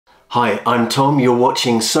Hi, I'm Tom, you're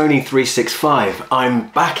watching Sony 365. I'm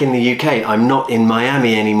back in the UK, I'm not in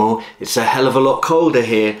Miami anymore. It's a hell of a lot colder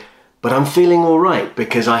here, but I'm feeling alright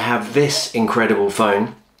because I have this incredible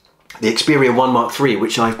phone, the Xperia 1 Mark III,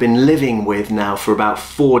 which I've been living with now for about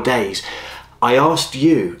 4 days. I asked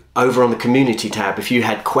you over on the community tab if you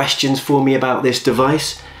had questions for me about this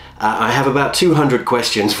device. I have about 200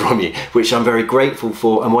 questions from you, which I'm very grateful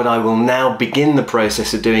for, and what I will now begin the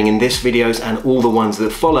process of doing in this videos and all the ones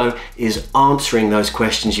that follow is answering those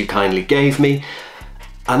questions you kindly gave me.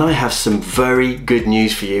 And I have some very good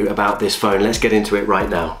news for you about this phone. Let's get into it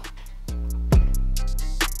right now.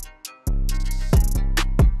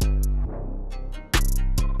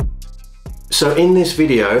 So in this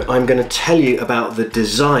video, I'm going to tell you about the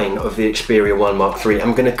design of the Xperia 1 Mark III.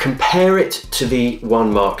 I'm going to compare it to the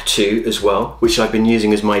 1 Mark II as well, which I've been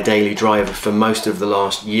using as my daily driver for most of the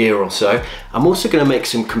last year or so. I'm also going to make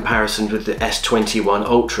some comparisons with the S21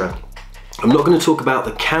 Ultra. I'm not going to talk about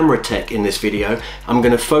the camera tech in this video. I'm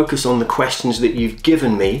going to focus on the questions that you've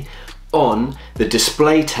given me on the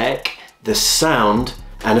display tech, the sound,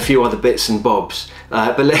 and a few other bits and bobs.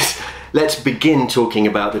 But let's begin talking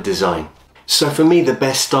about the design. So for me, the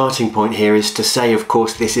best starting point here is to say, of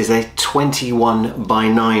course, this is a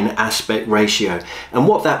 21:9 aspect ratio. And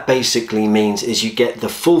what that basically means is you get the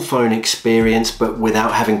full phone experience, but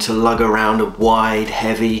without having to lug around a wide,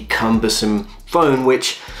 heavy, cumbersome phone,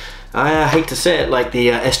 which I hate to say it, like the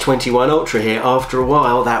S21 Ultra here, after a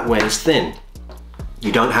while that wears thin.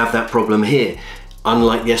 You don't have that problem here.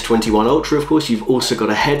 Unlike the S21 Ultra, of course, you've also got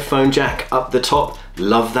a headphone jack up the top,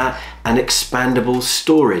 love that, and expandable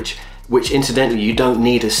storage, which incidentally, you don't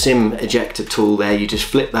need a SIM ejector tool there. You just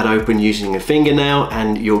flip that open using a fingernail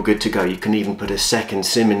and you're good to go. You can even put a second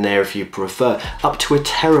SIM in there if you prefer. Up to 1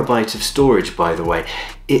 terabyte of storage, by the way.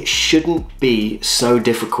 It shouldn't be so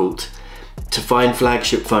difficult to find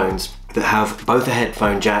flagship phones that have both a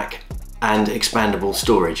headphone jack and expandable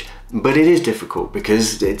storage. But it is difficult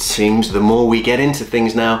because it seems the more we get into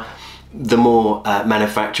things now, the more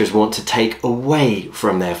manufacturers want to take away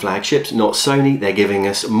from their flagships. Not Sony, they're giving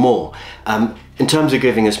us more. In terms of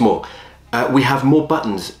giving us more, we have more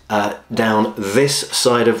buttons down this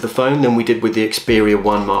side of the phone than we did with the Xperia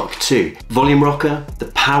 1 Mark II. Volume rocker, the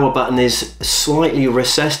power button is slightly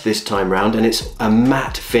recessed this time round and it's a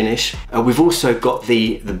matte finish. We've also got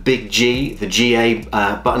the big G, the GA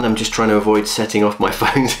button. I'm just trying to avoid setting off my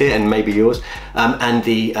phones here and maybe yours. And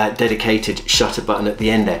the dedicated shutter button at the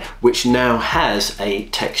end there, which now has a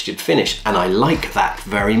textured finish, and I like that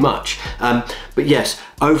very much. But yes,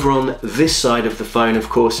 over on this side of the phone, of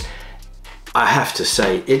course, I have to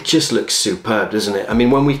say, it just looks superb, doesn't it? I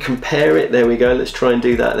mean, when we compare it, there we go, let's try and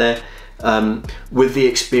do that there, with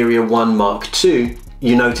the Xperia 1 Mark II,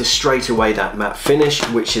 you notice straight away that matte finish,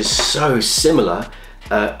 which is so similar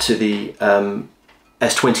to the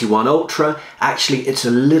S21 Ultra. Actually, it's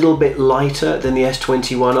a little bit lighter than the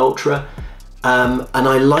S21 Ultra, and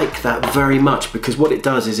I like that very much because what it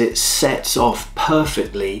does is it sets off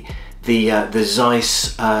perfectly the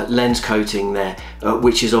Zeiss lens coating there,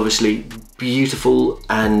 which is obviously beautiful,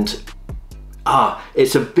 and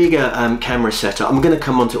it's a bigger camera setup. I'm going to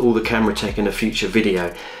come on to all the camera tech in a future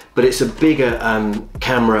video, but it's a bigger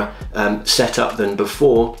camera setup than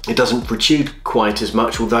before. It doesn't protrude quite as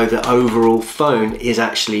much, although the overall phone is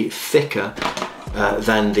actually thicker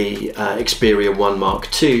than the Xperia 1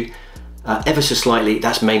 Mark II. Ever so slightly.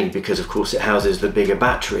 That's mainly because, of course, it houses the bigger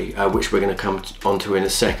battery, which we're going to come onto in a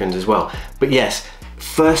second as well. But yes,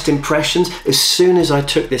 first impressions, as soon as I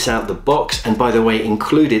took this out the box, and by the way,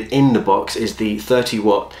 included in the box is the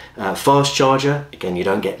 30-watt fast charger. Again, you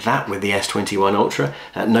don't get that with the S21 Ultra,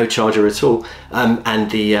 no charger at all,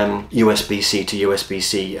 and the USB-C to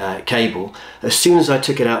USB-C cable. As soon as I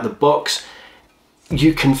took it out the box,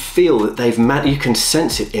 you can feel that you can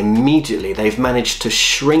sense it immediately. They've managed to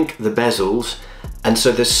shrink the bezels, and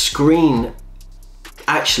so the screen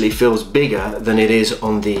actually feels bigger than it is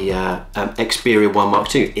on the Xperia 1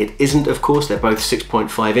 Mark II. It isn't, of course, they're both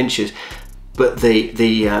 6.5 inches, but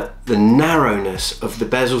the narrowness of the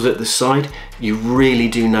bezels at the side, you really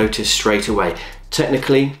do notice straight away.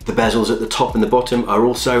 Technically, the bezels at the top and the bottom are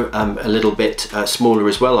also a little bit smaller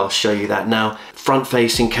as well. I'll show you that now.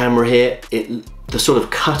 Front-facing camera here, the sort of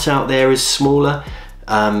cutout there is smaller,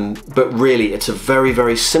 but really it's a very,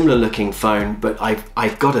 very similar looking phone. But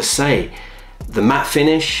I've got to say, the matte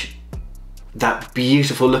finish, that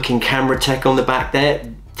beautiful looking camera tech on the back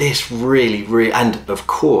there, this really, and of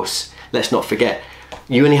course, let's not forget,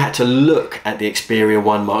 you only had to look at the Xperia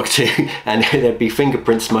 1 Mark II and there'd be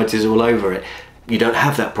fingerprint smudges all over it. You don't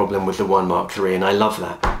have that problem with the 1 Mark III, and I love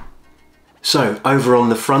that. So over on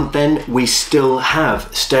the front then, we still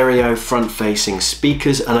have stereo front-facing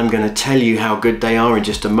speakers, and I'm going to tell you how good they are in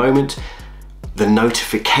just a moment. The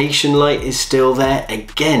notification light is still there.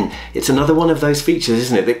 Again, it's another one of those features,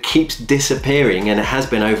 isn't it, that keeps disappearing, and it has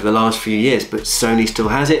been over the last few years, but Sony still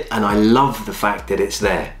has it, and I love the fact that it's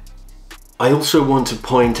there. I also want to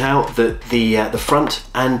point out that the front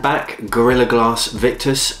and back Gorilla Glass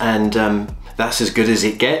Victus, and that's as good as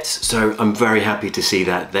it gets, so I'm very happy to see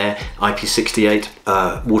that there.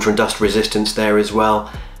 IP68 water and dust resistance there as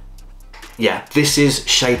well. Yeah, this is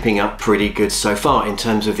shaping up pretty good so far in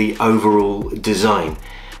terms of the overall design.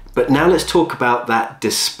 But now let's talk about that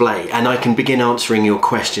display, and I can begin answering your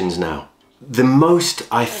questions now. The most,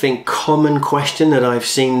 I think, common question that I've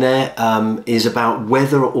seen there is about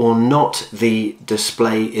whether or not the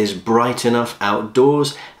display is bright enough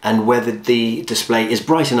outdoors and whether the display is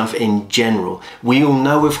bright enough in general. We all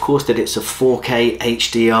know, of course, that it's a 4K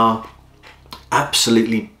HDR,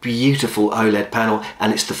 absolutely beautiful OLED panel,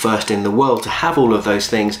 and it's the first in the world to have all of those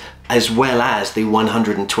things, as well as the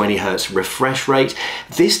 120 Hz refresh rate.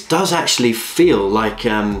 This does actually feel like,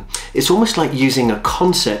 it's almost like using a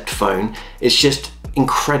concept phone. It's just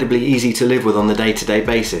incredibly easy to live with on the day-to-day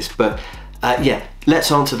basis. But yeah, let's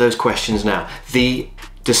answer those questions now. The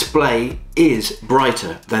display is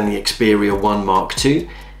brighter than the Xperia 1 Mark II.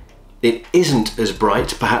 It isn't as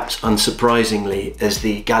bright, perhaps unsurprisingly, as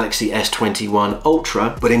the Galaxy S21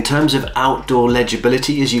 Ultra, but in terms of outdoor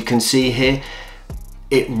legibility, as you can see here,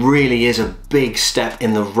 it really is a big step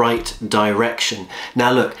in the right direction.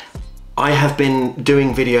 Now look, I have been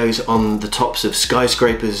doing videos on the tops of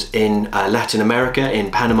skyscrapers in Latin America,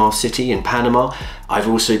 in Panama City, in Panama. I've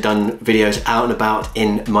also done videos out and about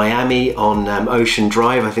in Miami on Ocean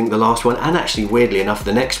Drive, I think the last one, and actually weirdly enough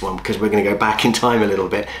the next one, because we're going to go back in time a little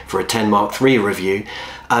bit for a 10 Mark III review.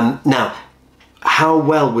 Now, how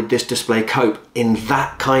well would this display cope in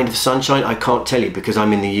that kind of sunshine? I can't tell you, because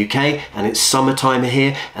I'm in the UK and it's summertime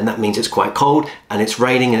here, and that means it's quite cold and it's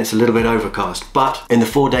raining and it's a little bit overcast. But in the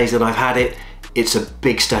 4 days that I've had it, it's a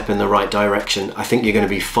big step in the right direction. I think you're going to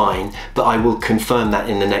be fine, but I will confirm that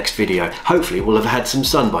in the next video. Hopefully we'll have had some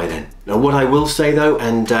sun by then. Now what I will say though,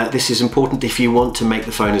 and this is important if you want to make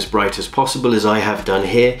the phone as bright as possible, as I have done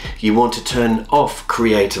here, you want to turn off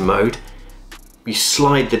creator mode. You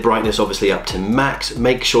slide the brightness obviously up to max,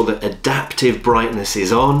 make sure that adaptive brightness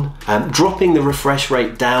is on. Dropping the refresh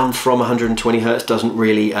rate down from 120 Hz doesn't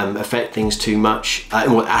really affect things too much,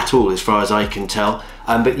 well, at all as far as I can tell.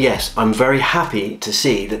 But yes, I'm very happy to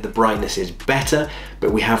see that the brightness is better,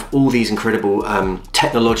 but we have all these incredible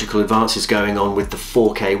technological advances going on with the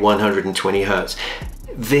 4K 120 Hz.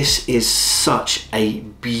 This is such a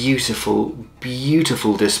beautiful,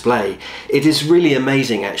 beautiful display. It is really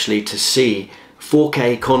amazing actually to see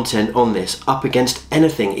 4K content on this up against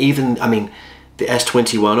anything, even, I mean, the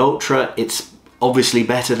S21 Ultra, it's obviously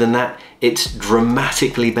better than that. It's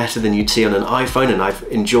dramatically better than you'd see on an iPhone, and I've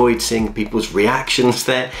enjoyed seeing people's reactions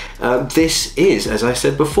there. This is, as I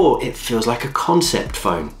said before, it feels like a concept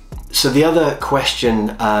phone. So the other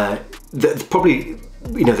question, probably,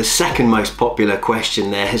 you know, the second most popular question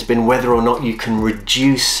there has been whether or not you can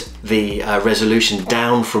reduce the resolution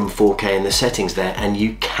down from 4K in the settings there, and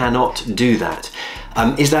you cannot do that.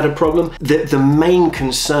 Is that a problem? The main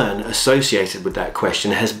concern associated with that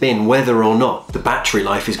question has been whether or not the battery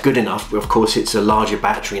life is good enough. Of course, it's a larger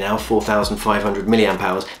battery now, 4,500 milliamp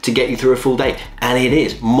hours, to get you through a full day. And it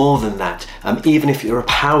is more than that, even if you're a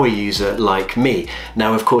power user like me.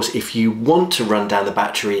 Now, of course, if you want to run down the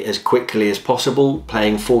battery as quickly as possible,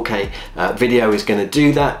 playing 4K video is going to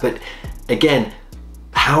do that. But again,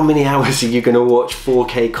 how many hours are you going to watch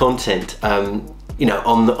 4K content? You know,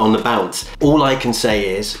 on the bounce? All I can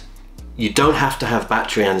say is you don't have to have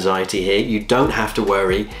battery anxiety here. You don't have to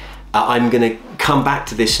worry. I'm going to come back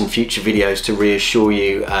to this in future videos to reassure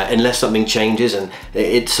you, unless something changes and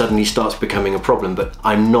it suddenly starts becoming a problem, but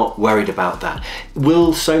I'm not worried about that.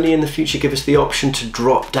 Will Sony in the future give us the option to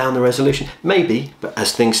drop down the resolution? Maybe, but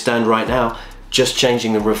as things stand right now, just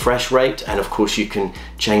changing the refresh rate, and of course you can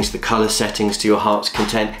change the color settings to your heart's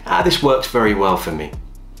content. This works very well for me.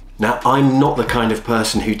 Now, I'm not the kind of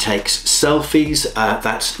person who takes selfies.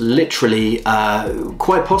 That's literally,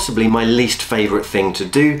 quite possibly my least favorite thing to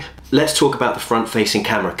do. Let's talk about the front-facing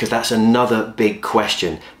camera, because that's another big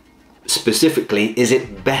question. Specifically, is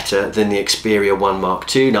it better than the Xperia 1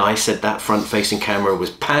 Mark II? Now, I said that front-facing camera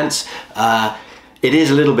was pants. It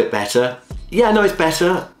is a little bit better. Yeah, no, it's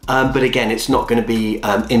better, but again, it's not going to be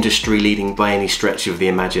industry-leading by any stretch of the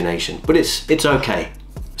imagination, but it's okay.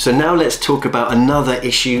 So now let's talk about another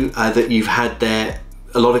issue that you've had there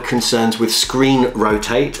a lot of concerns with screen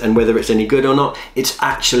rotate and whether it's any good or not. It's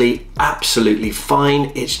actually absolutely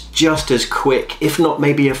fine. It's just as quick, if not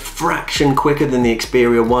maybe a fraction quicker than the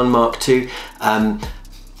Xperia 1 Mark II.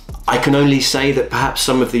 I can only say that perhaps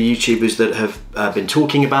some of the YouTubers that have been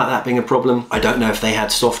talking about that being a problem, I don't know if they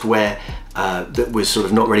had software that was sort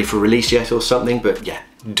of not ready for release yet or something, but yeah,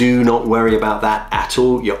 do not worry about that at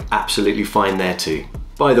all. You're absolutely fine there too.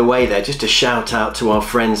 By the way there, just a shout out to our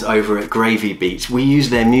friends over at Gravy Beats. We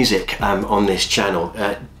use their music on this channel,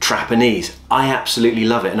 Trapanese. I absolutely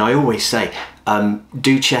love it, and I always say,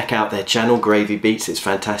 do check out their channel, Gravy Beats. It's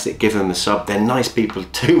fantastic. Give them a sub. They're nice people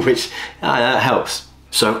too, which helps.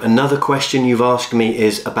 So another question you've asked me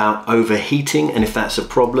is about overheating and if that's a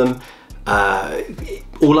problem.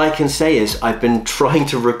 All I can say is I've been trying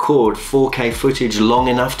to record 4K footage long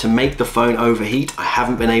enough to make the phone overheat. I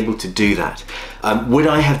haven't been able to do that. Would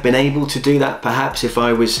I have been able to do that perhaps if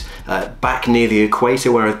I was back near the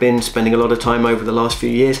equator where I've been spending a lot of time over the last few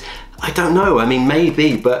years? I don't know. I mean,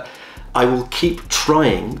 maybe, but I will keep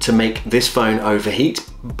trying to make this phone overheat,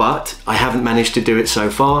 but I haven't managed to do it so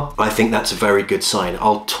far. I think that's a very good sign.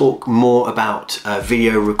 I'll talk more about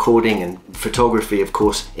video recording and photography, of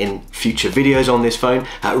course, in future videos on this phone.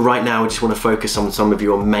 Right now, I just want to focus on some of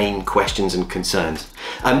your main questions and concerns.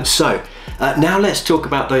 Now let's talk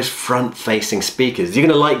about those front-facing speakers. You're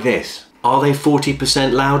going to like this. Are they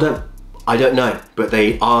 40% louder? I don't know, but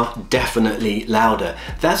they are definitely louder.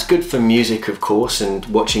 That's good for music, of course, and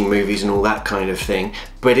watching movies and all that kind of thing,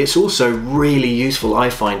 but it's also really useful,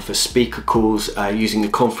 I find, for speaker calls, using the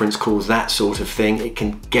conference calls, that sort of thing. It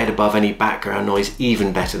can get above any background noise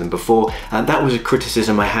even better than before, and that was a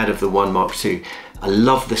criticism I had of the 1 Mark II. I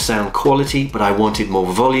love the sound quality, but I wanted more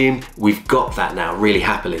volume. We've got that now, really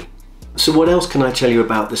happily. So what else can I tell you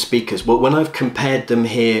about the speakers? Well, when I've compared them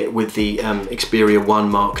here with the Xperia 1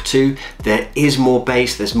 Mark II, there is more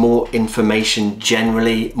bass, there's more information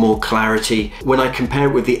generally, more clarity. When I compare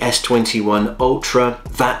it with the S21 Ultra,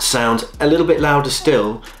 that sounds a little bit louder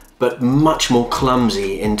still, but much more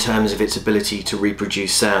clumsy in terms of its ability to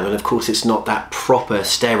reproduce sound. And of course, it's not that proper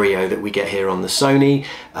stereo that we get here on the Sony.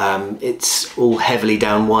 It's all heavily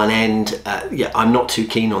down one end. Yeah, I'm not too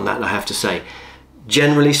keen on that, I have to say.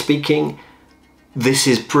 Generally speaking, this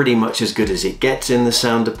is pretty much as good as it gets in the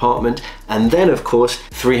sound department. And then of course,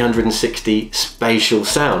 360 spatial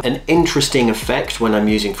sound. An interesting effect when I'm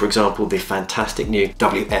using, for example, the fantastic new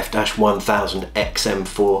WF-1000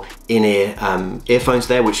 XM4 in-ear earphones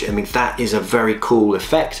there, which, I mean, that is a very cool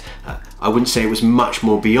effect. I wouldn't say it was much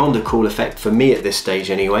more beyond a cool effect for me at this stage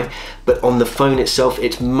anyway, but on the phone itself,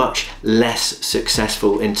 it's much less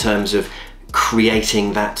successful in terms of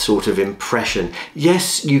creating that sort of impression.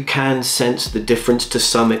 Yes, you can sense the difference to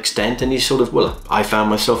some extent, and you sort of, well, I found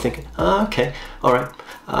myself thinking, oh, okay, all right,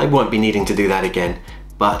 I won't be needing to do that again.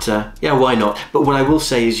 But yeah, why not? But what I will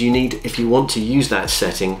say is you need, if you want to use that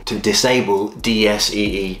setting, to disable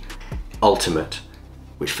DSEE Ultimate,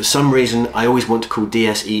 which for some reason I always want to call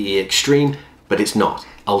DSEE Extreme, but it's not.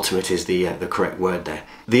 Ultimate is the correct word there.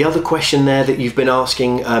 The other question there that you've been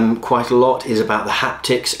asking quite a lot is about the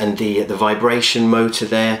haptics and the vibration motor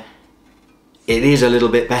there. It is a little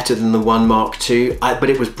bit better than the 1 Mark II, but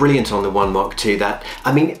it was brilliant on the 1 Mark II. That,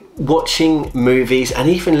 I mean, watching movies and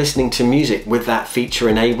even listening to music with that feature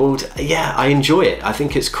enabled, yeah, I enjoy it. I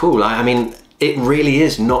think it's cool. I mean, it really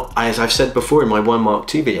is not, as I've said before in my 1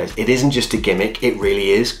 Mark II videos, it isn't just a gimmick, it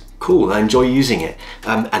really is cool. I enjoy using it,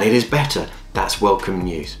 and it is better. That's welcome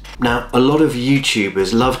news. Now, a lot of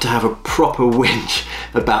YouTubers love to have a proper whinge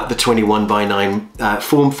about the 21:9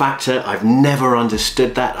 form factor. I've never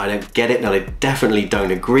understood that. I don't get it, and I definitely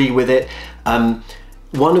don't agree with it.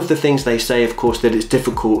 One of the things they say, of course, that it's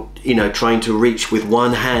difficult, you know, trying to reach with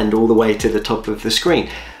one hand all the way to the top of the screen.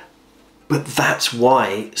 But that's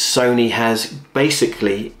why Sony has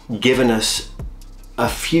basically given us a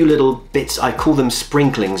few little bits, I call them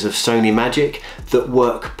sprinklings of Sony magic, that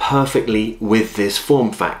work perfectly with this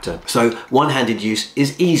form factor. So one-handed use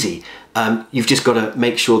is easy. You've just got to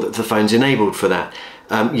make sure that the phone's enabled for that.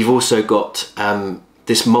 You've also got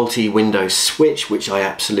this multi-window switch, which I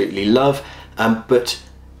absolutely love, but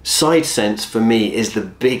side sense for me is the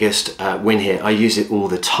biggest win here. I use it all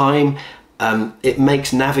the time. It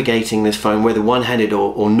makes navigating this phone, whether one-handed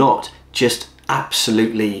or not, just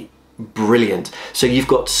absolutely brilliant. So you've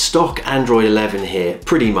got stock Android 11 here,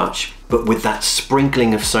 pretty much, but with that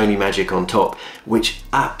sprinkling of Sony magic on top, which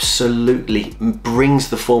absolutely brings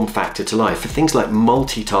the form factor to life for things like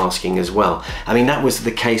multitasking as well. I mean, that was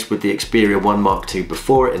the case with the Xperia 1 Mark II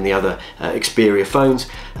before it and the other Xperia phones,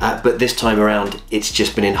 but this time around it's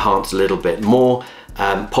just been enhanced a little bit more.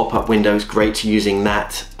 Pop-up windows, great using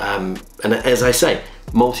that, and as I say,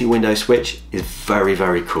 multi-window switch is very,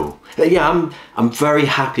 very cool. Yeah, I'm very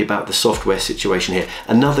happy about the software situation here.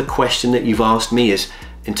 Another question that you've asked me is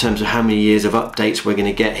in terms of how many years of updates we're going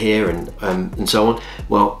to get here and so on.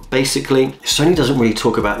 Well, basically, Sony doesn't really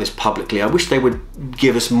talk about this publicly. I wish they would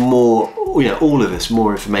give us more, you know, all of us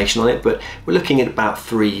more information on it, but we're looking at about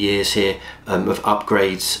 3 years here of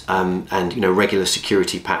upgrades and, you know, regular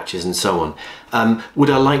security patches and so on.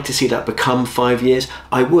 Would I like to see that become 5 years?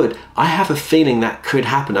 I would. I have a feeling that could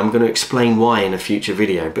happen. I'm going to explain why in a future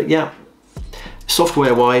video, but yeah,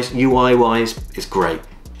 software-wise, UI-wise, it's great.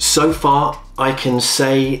 So far, I can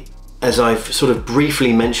say, as I've sort of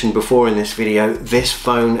briefly mentioned before in this video, this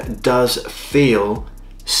phone does feel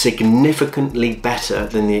significantly better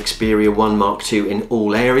than the Xperia 1 Mark II in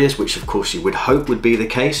all areas, which of course you would hope would be the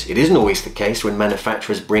case. It isn't always the case when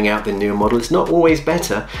manufacturers bring out the newer model. It's not always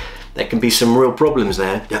better. There can be some real problems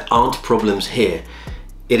there. There aren't problems here.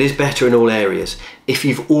 It is better in all areas. If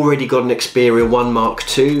you've already got an Xperia 1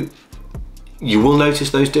 Mark II, you will notice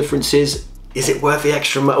those differences. Is it worth the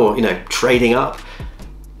extra money, or, you know, trading up?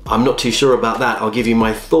 I'm not too sure about that. I'll give you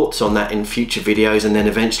my thoughts on that in future videos and then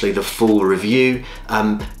eventually the full review.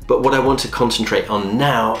 But what I want to concentrate on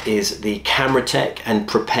now is the camera tech and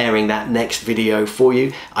preparing that next video for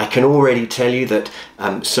you. I can already tell you that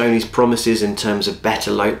Sony's promises in terms of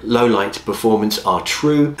better low light performance are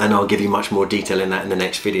true, and I'll give you much more detail in that in the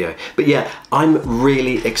next video. But yeah, I'm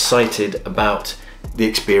really excited about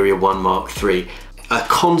the Xperia 1 Mark III. A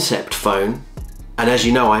concept phone, and as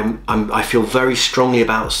you know, I feel very strongly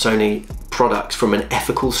about Sony products from an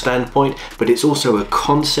ethical standpoint, but it's also a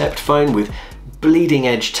concept phone with bleeding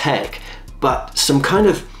edge tech, but some kind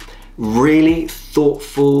of really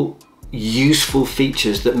thoughtful, useful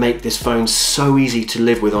features that make this phone so easy to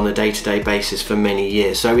live with on a day-to-day basis for many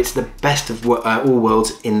years. So it's the best of all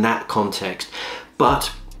worlds in that context.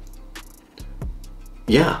 But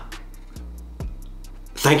yeah,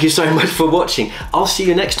 thank you so much for watching. I'll see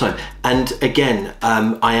you next time. And again,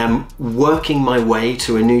 I am working my way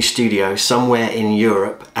to a new studio somewhere in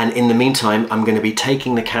Europe. And in the meantime, I'm going to be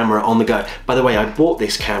taking the camera on the go. By the way, I bought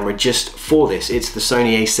this camera just for this. It's the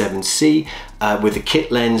Sony A7C with a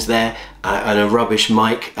kit lens there and a rubbish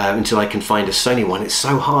mic until I can find a Sony one. It's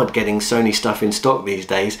so hard getting Sony stuff in stock these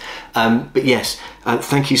days. But yes,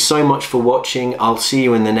 thank you so much for watching. I'll see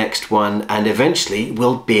you in the next one, and eventually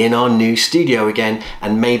we'll be in our new studio again,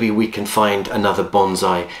 and maybe we can find another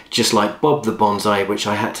bonsai, just like Bob the bonsai, which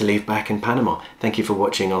I had to leave back in Panama. Thank you for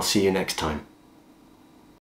watching. I'll see you next time.